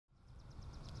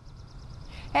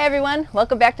Hey everyone,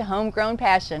 welcome back to Homegrown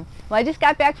Passion. Well, I just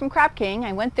got back from CropKing.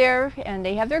 I went there and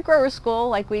they have their grower school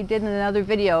like we did in another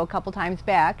video a couple times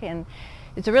back, and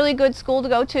it's a really good school to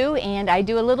go to, and I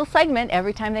do a little segment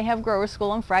every time they have grower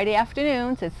school on Friday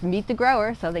afternoons. It's Meet the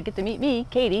Grower, so they get to meet me,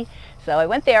 Katie. So I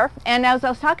went there, and as I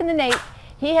was talking to Nate,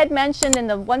 he had mentioned in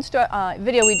the one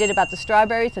video we did about the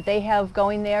strawberries that they have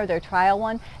going there, their trial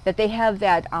one, that they have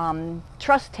that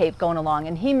truss tape going along,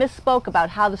 and he misspoke about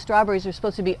how the strawberries are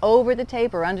supposed to be over the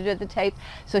tape or under the tape.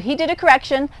 So he did a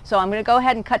correction, so I'm going to go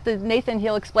ahead and cut to Nathan.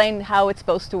 He'll explain how it's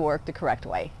supposed to work the correct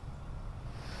way.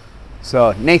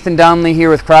 So Nathan Donnelly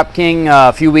here with CropKing.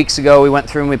 A few weeks ago we went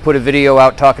through and we put a video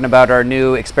out talking about our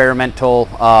new experimental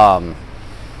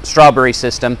strawberry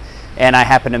system. And I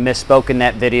happened to misspoke in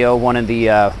that video. One of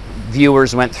the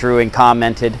viewers went through and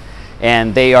commented,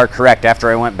 and they are correct.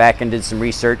 After I went back and did some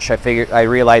research, I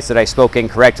realized that I spoke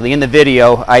incorrectly. In the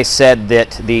video, I said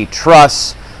that the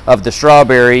truss of the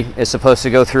strawberry is supposed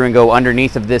to go through and go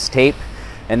underneath of this tape,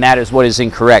 and that is what is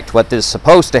incorrect. What is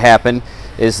supposed to happen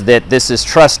is that this is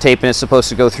truss tape, and it's supposed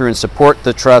to go through and support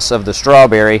the truss of the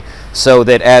strawberry so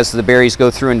that as the berries go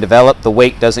through and develop, the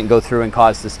weight doesn't go through and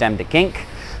cause the stem to kink,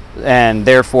 and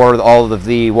therefore all of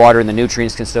the water and the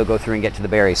nutrients can still go through and get to the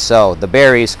berries. So the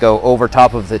berries go over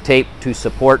top of the tape to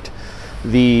support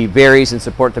the berries and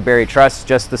support the berry truss,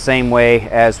 just the same way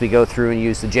as we go through and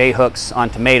use the J hooks on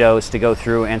tomatoes to go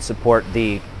through and support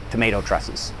the tomato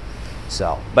trusses.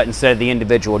 So, but instead of the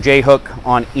individual J hook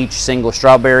on each single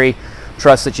strawberry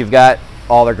truss that you've got,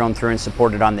 all are going through and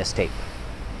supported on this tape.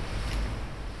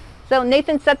 So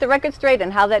Nathan set the record straight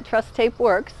on how that truss tape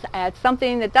works. It's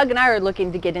something that Doug and I are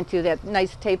looking to get into, that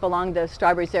nice tape along the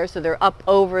strawberries there so they're up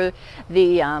over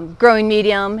the growing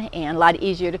medium and a lot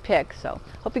easier to pick. So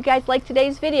hope you guys liked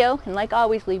today's video, and like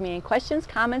always, leave me any questions,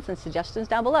 comments, and suggestions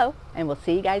down below, and we'll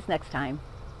see you guys next time.